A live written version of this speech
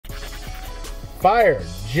Fire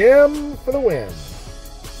Jim for the win.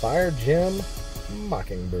 Fire Jim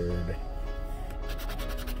Mockingbird.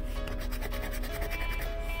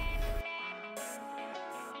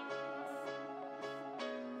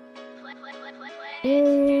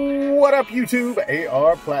 What up, YouTube?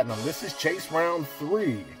 AR Platinum. This is Chase Round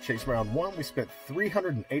 3. Chase Round 1, we spent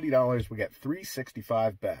 $380. We got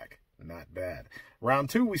 $365 back. Not bad. Round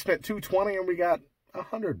 2, we spent $220 and we got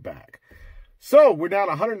 $100 back. So we're down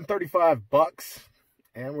 $135,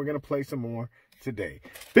 and we're gonna play some more today.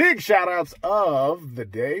 Big shout outs of the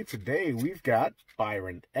day. Today we've got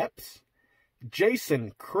Bryan M,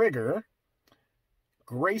 Jason Krieger,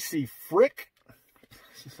 Gracie Frick,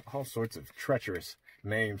 all sorts of treacherous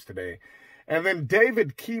names today, and then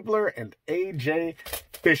David Keebler and AJ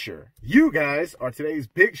Fisher. You guys are today's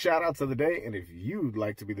big shout outs of the day, and if you'd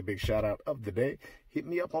like to be the big shout out of the day, hit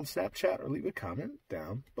me up on Snapchat or leave a comment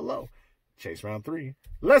down below. Chase Round 3.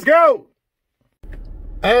 Let's go!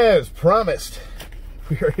 As promised,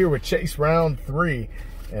 we are here with Chase Round 3,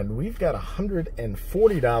 and we've got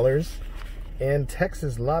 $140 in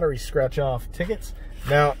Texas Lottery scratch-off tickets.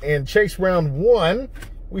 Now, in Chase Round 1,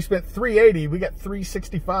 we spent $380. We got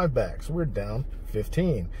 $365 back, so we're down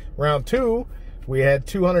 $15. Round 2, we had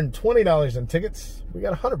 $220 in tickets. We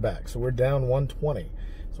got $100 back, so we're down $120.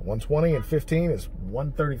 So $120 and $15 is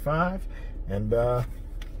 $135, and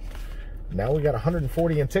now we got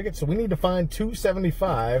 $140 in tickets, so we need to find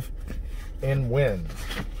 $275 in wins.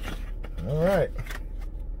 All right.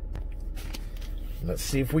 Let's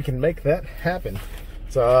see if we can make that happen.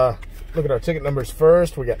 So look at our ticket numbers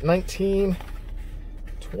first. We got 19,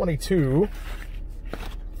 22,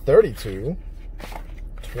 32,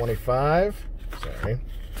 25, sorry,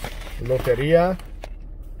 Loteria,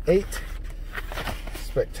 8,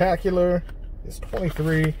 Spectacular is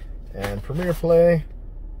 23, and Premier Play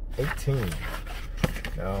 18.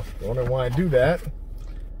 Now, wondering why I do that.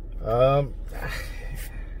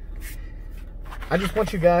 I just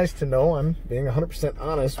want you guys to know I'm being 100%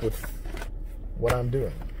 honest with what I'm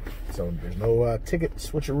doing. So there's no ticket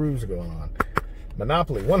switcheroos going on.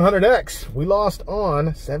 Monopoly 100X. We lost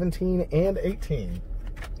on 17 and 18.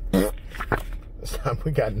 This time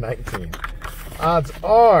we got 19. Odds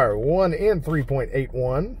are 1 in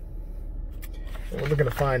 3.81. And we're looking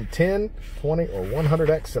to find 10, 20, or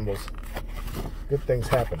 100X symbols. Good things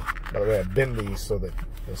happen. By the way, I bend these so that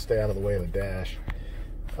they'll stay out of the way of the dash.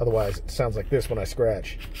 Otherwise, it sounds like this when I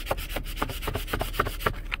scratch.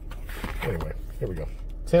 Anyway, here we go.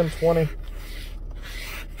 10, 20,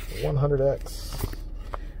 100X.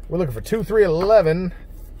 We're looking for 2, 3, 11,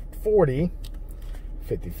 40,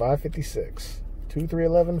 55, 56. 2, 3,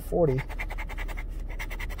 11, 40,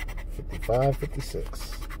 55,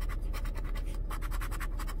 56.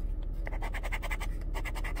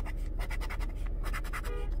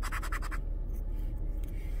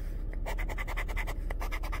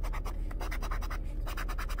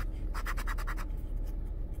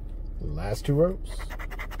 Last 2 rows.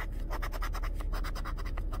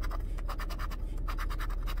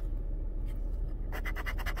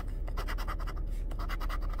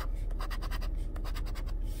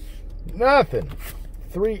 Nothing.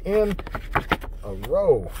 3 in a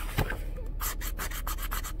row.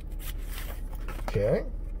 Okay.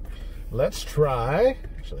 Let's try.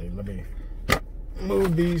 Actually, let me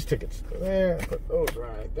move these tickets there. Put those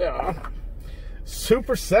right there.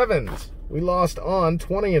 Super Sevens. We lost on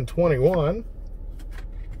 20 and 21.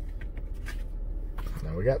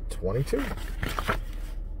 Now we got 22.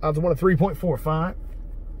 Odds of 1 at 3.45.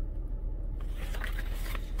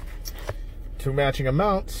 2 matching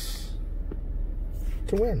amounts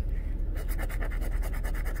to win.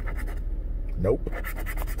 Nope.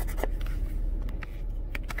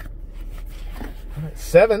 All right,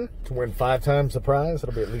 7 to win 5 times the prize.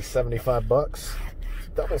 That'll be at least $75.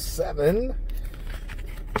 Double 7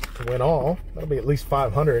 to win all. That'll be at least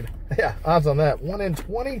 500. Yeah, odds on that. 1 in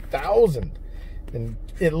 20,000. And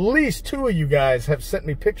at least 2 of you guys have sent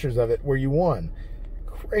me pictures of it where you won.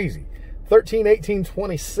 Crazy. 13, 18,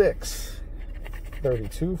 26.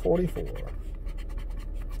 32, 44.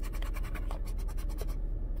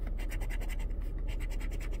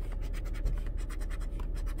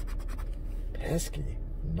 Pesky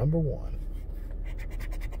number 1.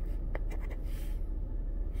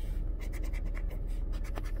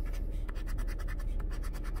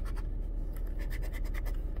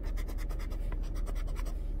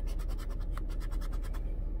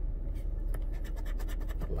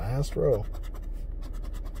 Last row.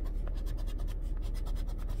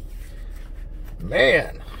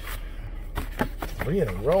 Man, 3 in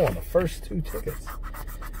a row on the first 2 tickets.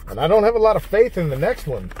 And I don't have a lot of faith in the next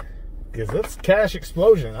one. because it's cash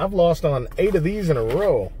explosion. I've lost on 8 of these in a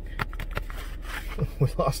row. We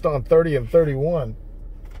lost on 30 and 31.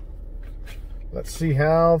 Let's see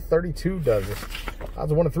how 32 does this.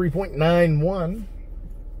 Odds of 1 of 3.91.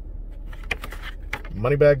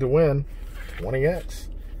 Money bag to win. 20x.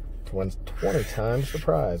 To win 20 times the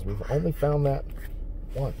prize. We've only found that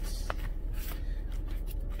once.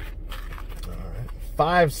 All right.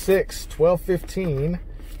 5, 6, 12, 15,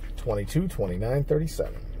 22, 29,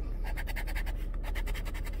 37.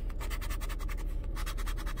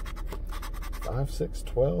 5, 6,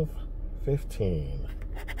 12, 15,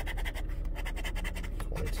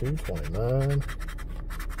 22, 29,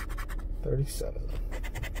 37.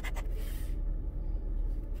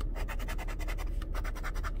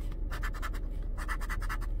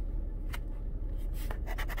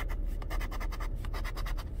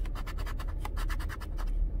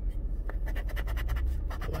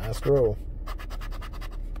 Last row.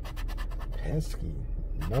 Pesky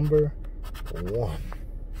number 1.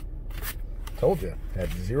 Told you,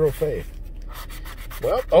 had 0 faith.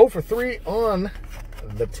 Well, 0 for 3 on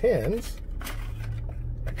the 10s.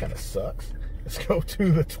 That kind of sucks. Let's go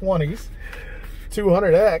to the 20s.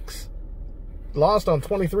 200x. Lost on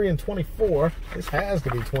 23 and 24. This has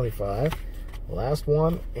to be 25. Last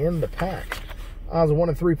one in the pack. Odds of 1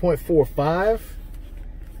 in 3.45.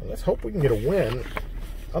 Let's hope we can get a win.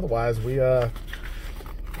 Otherwise, we bought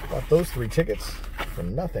those 3 tickets for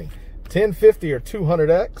nothing. 1050 or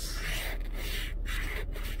 200x.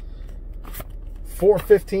 4,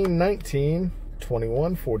 15, 19,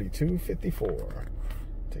 21, 42, 54.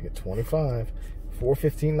 Ticket 25. 4,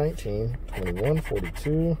 15, 19, 21,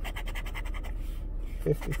 42,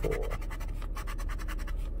 54.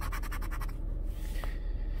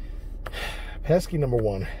 Pesky number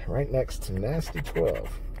 1, right next to Nasty 12.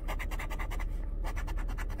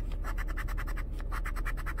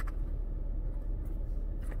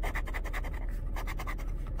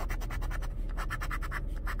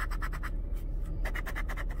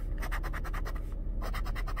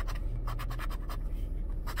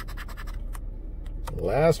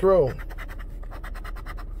 Last row.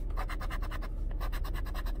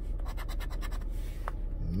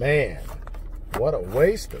 Man, what a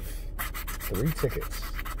waste of 3 tickets.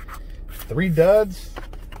 3 duds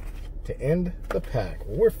to end the pack.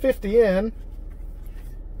 Well, we're 50 in.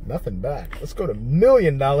 Nothing back. Let's go to $1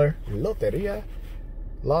 million Loteria.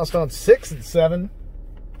 Lost on 6 and 7.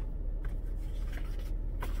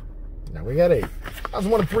 Now we got 8. I was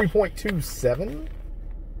 1 of 3.27.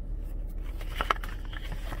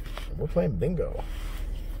 We're playing bingo.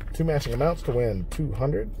 2 matching amounts to win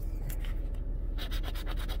 200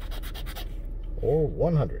 or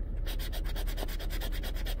 100.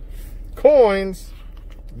 Coins.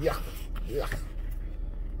 Yeah. I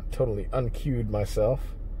totally uncued myself.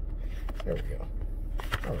 There we go.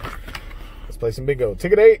 All right. Let's play some bingo.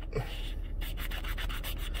 Ticket 8.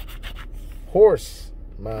 Horse.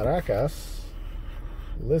 Maracas.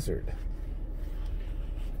 Lizard.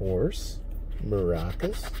 Horse.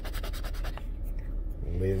 Maracas.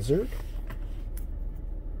 Lizard.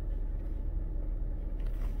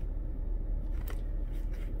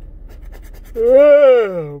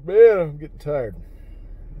 Oh, man, I'm getting tired.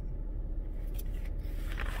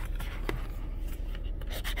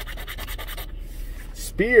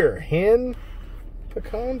 Spear, hen,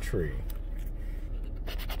 pecan tree.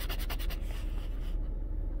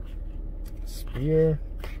 Spear,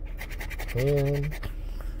 hen,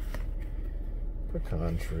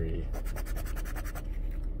 pecan tree.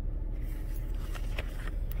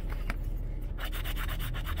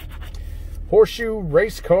 Horseshoe,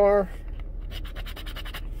 race car,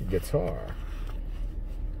 guitar.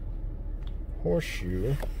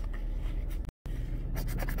 Horseshoe,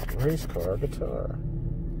 race car, guitar.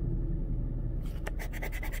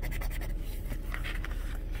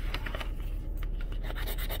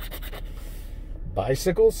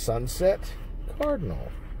 Bicycle, sunset,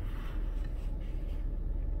 cardinal.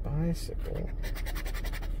 Bicycle,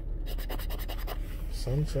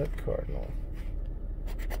 sunset, cardinal.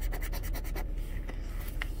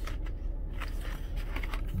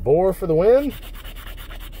 Boar for the win?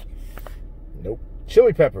 Nope.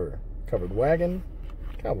 Chili pepper, covered wagon,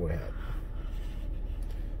 cowboy hat.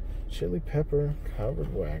 Chili pepper,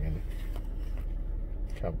 covered wagon,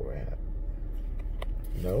 cowboy hat.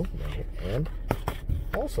 No, and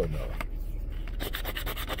also no.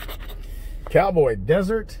 Cowboy,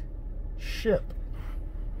 desert, ship.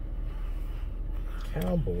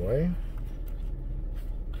 Cowboy,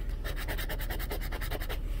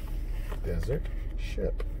 desert,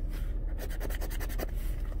 ship.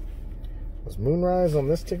 Was Moonrise on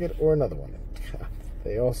this ticket or another one?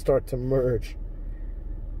 They all start to merge.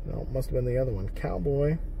 No, it must have been the other one.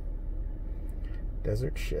 Cowboy.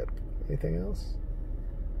 Desert Ship. Anything else?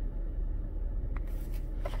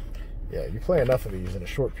 Yeah, you play enough of these in a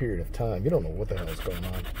short period of time, you don't know what the hell is going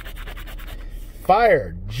on.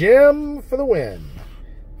 Fire Gem for the win.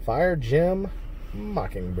 Fire Gem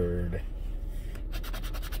Mockingbird.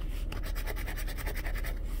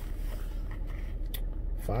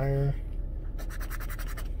 Fire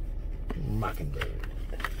Mockingbird.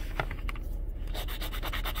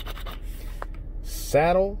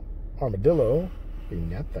 Saddle Armadillo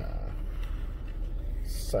Piñata.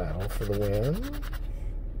 Saddle for the win.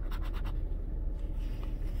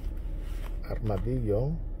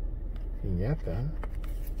 Armadillo Piñata.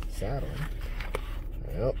 Saddle.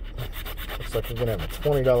 Yep. Looks like we're going to have a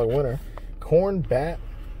 $20 winner. Corn Bat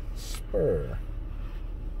Spur.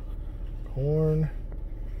 Corn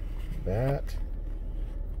Bat.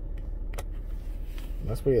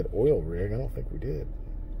 Unless we had oil rig. I don't think we did.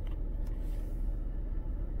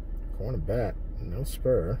 Corn and bat. No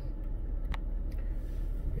spur.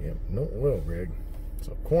 Yep, no oil rig.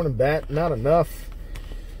 So corn and bat, not enough.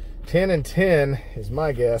 10 and 10 is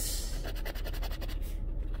my guess.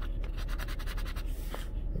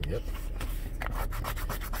 Yep.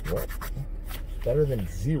 Well, better than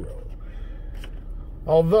 0.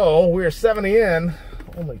 Although we're 70 in,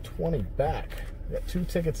 only 20 back. We got 2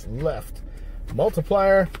 tickets left.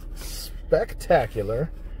 Multiplier Spectacular.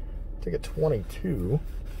 Ticket 22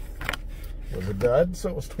 was a dud, so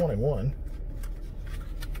it was 21.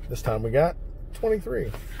 This time we got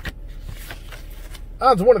 23.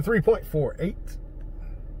 Odds 1 to 3.48.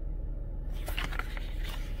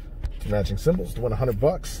 2 matching symbols to win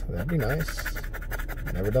 $100. That'd be nice.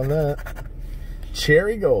 Never done that.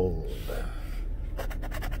 Cherry Gold.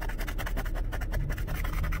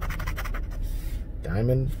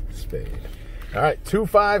 Diamond Spade. All right, 2,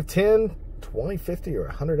 5, 10, 20, 50, or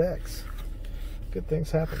 100x. Good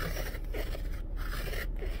things happen.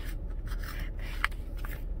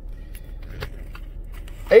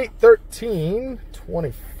 8, 13,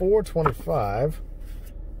 24, 25,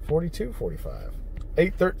 42, 45.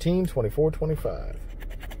 8, 13, 24, 25,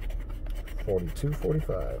 42,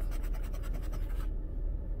 45.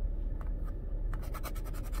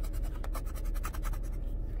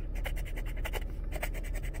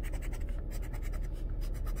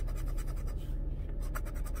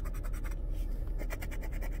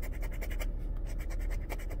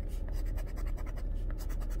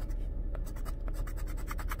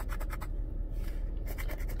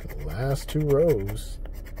 Last 2 rows.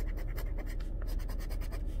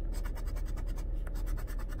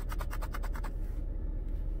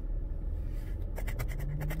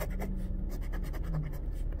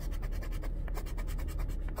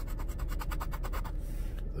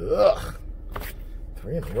 Ugh.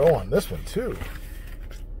 3 in a row on this one, too.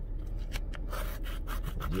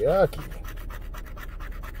 Yucky.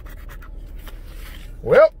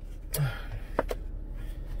 Well,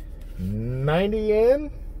 90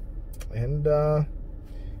 in. And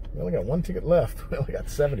we only got 1 ticket left. We only got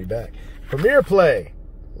 70 back. Premier Play.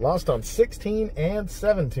 Lost on 16 and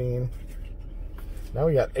 17. Now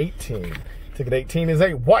we got 18. Ticket 18 is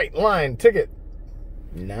a white line ticket.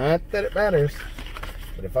 Not that it matters.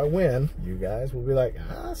 But if I win, you guys will be like,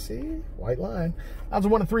 ah, see, white line. Odds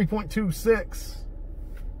 1 to 3.26.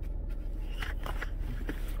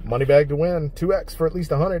 Money bag to win. 2x for at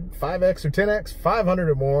least 100. 5x or 10x. 500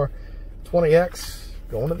 or more. 20x.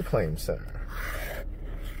 Going to the claim center.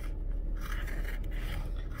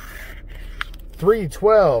 3,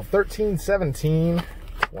 12, 13, 17,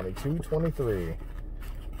 22, 23.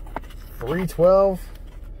 3, 12,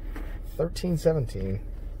 13, 17,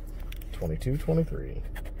 22, 23.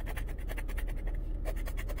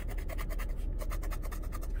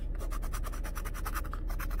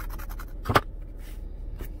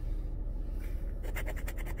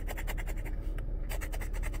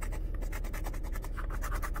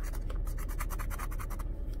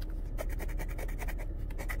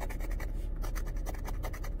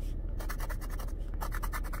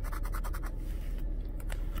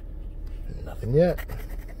 Nothing yet.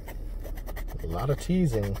 A lot of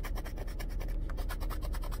teasing.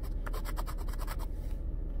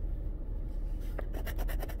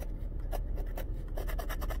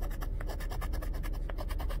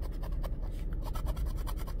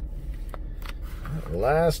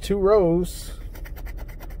 Last 2 rows.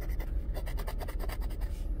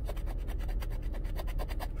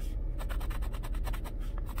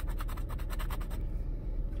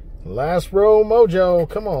 Last row mojo.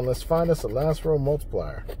 Come on, let's find us a last row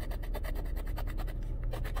multiplier.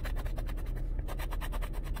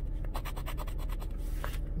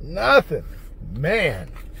 nothing. Man,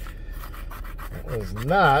 that was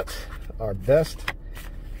not our best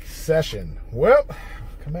session. Well,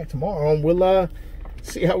 come back tomorrow and we'll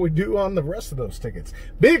see how we do on the rest of those tickets.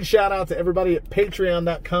 Big shout out to everybody at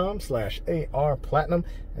patreon.com/ARPlatinum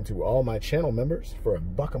and to all my channel members. For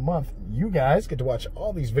 $1 a month, you guys get to watch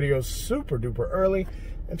all these videos super duper early.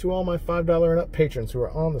 And to all my $5 and up patrons who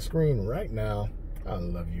are on the screen right now, I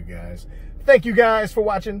love you guys. Thank you guys for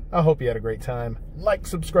watching. I hope you had a great time. Like,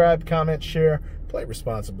 subscribe, comment, share, play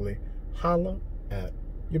responsibly. Holla at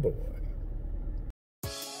your boy.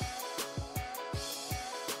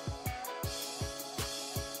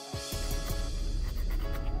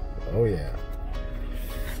 Oh yeah.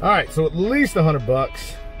 All right, so at least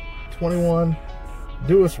 $100. 21.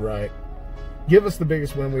 Do us right. Give us the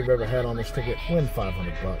biggest win we've ever had on this ticket. Win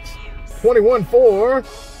 $500. 21 for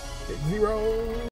 0.